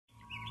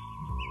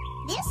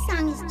This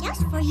song is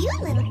just for you,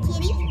 little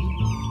kitty.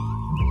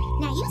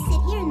 Now you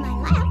sit here in my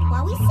lap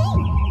while we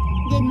sing.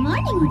 Good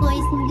morning,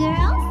 boys and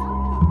girls.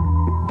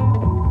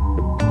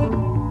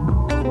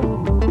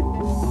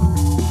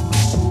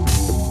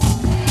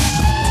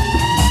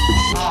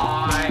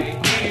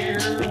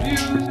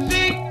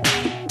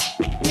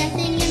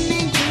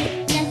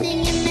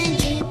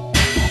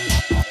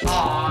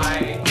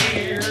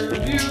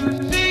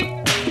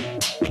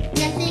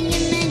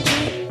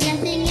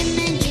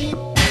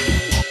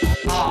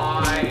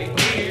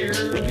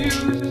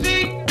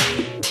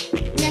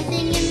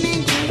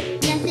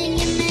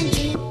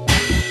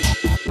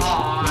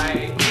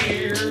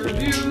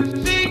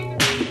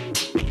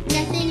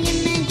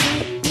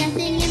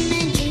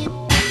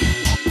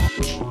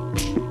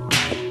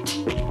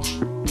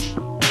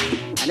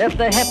 If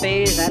the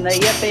hippies and the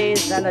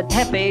yippies and the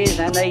tippies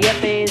and the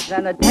yippies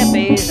and the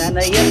tippies and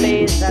the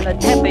yippies and the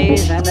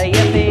tippies and the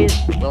yippies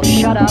will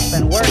shut up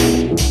and work,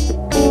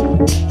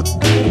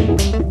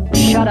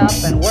 shut up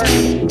and work,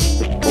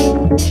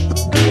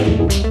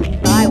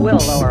 I will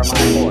lower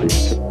my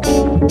voice.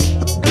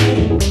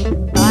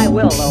 I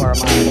will lower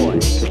my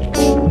voice.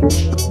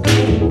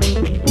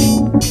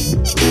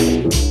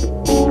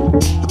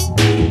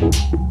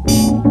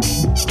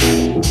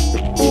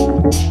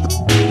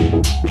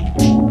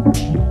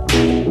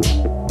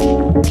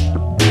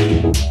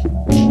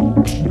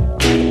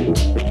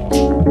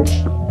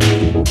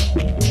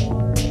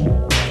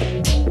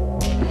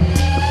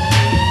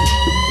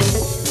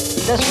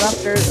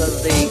 Disruptors of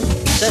the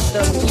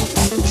systems,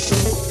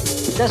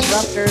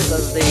 disruptors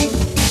of the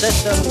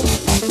systems,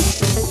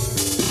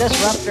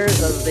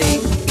 disruptors of the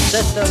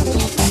systems,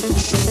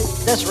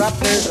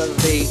 disruptors of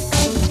the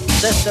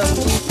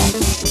systems.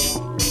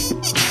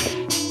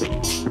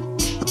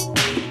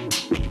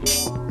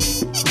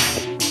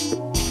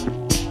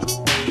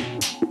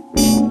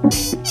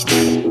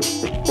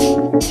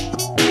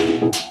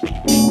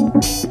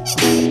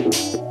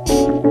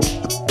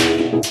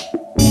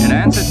 In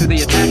answer to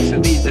the attacks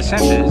of these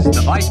dissenters,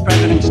 the Vice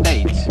President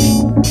states,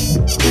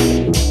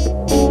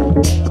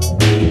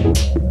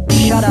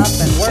 shut up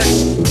and work.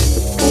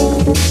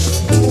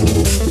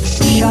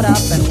 Shut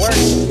up and work.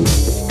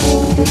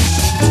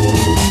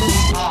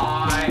 I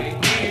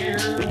hear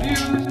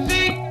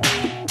music.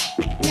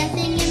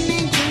 Nothing in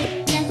magic,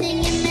 nothing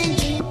in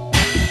magic.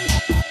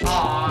 I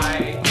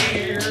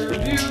hear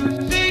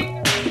music.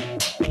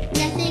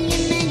 Nothing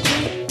in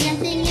magic,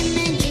 nothing in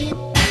magic.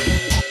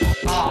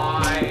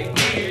 I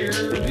hear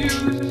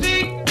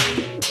music.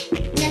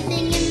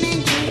 Nothing in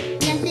magic,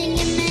 nothing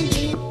in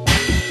magic.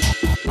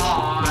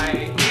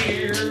 I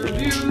hear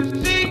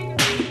music.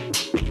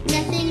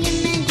 Nothing in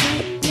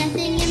magic,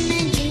 nothing in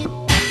magic.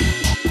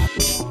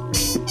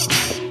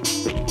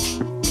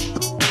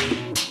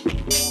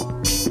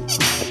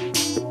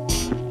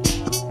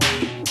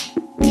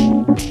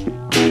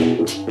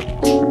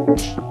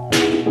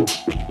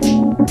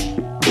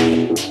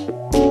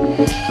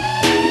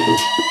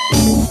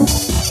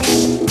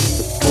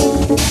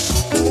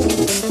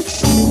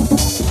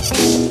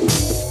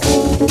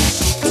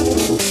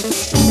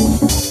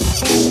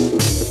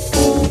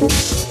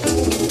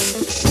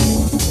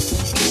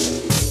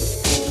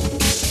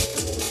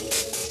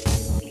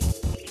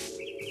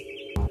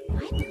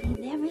 I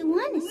believe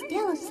everyone is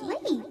still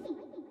asleep.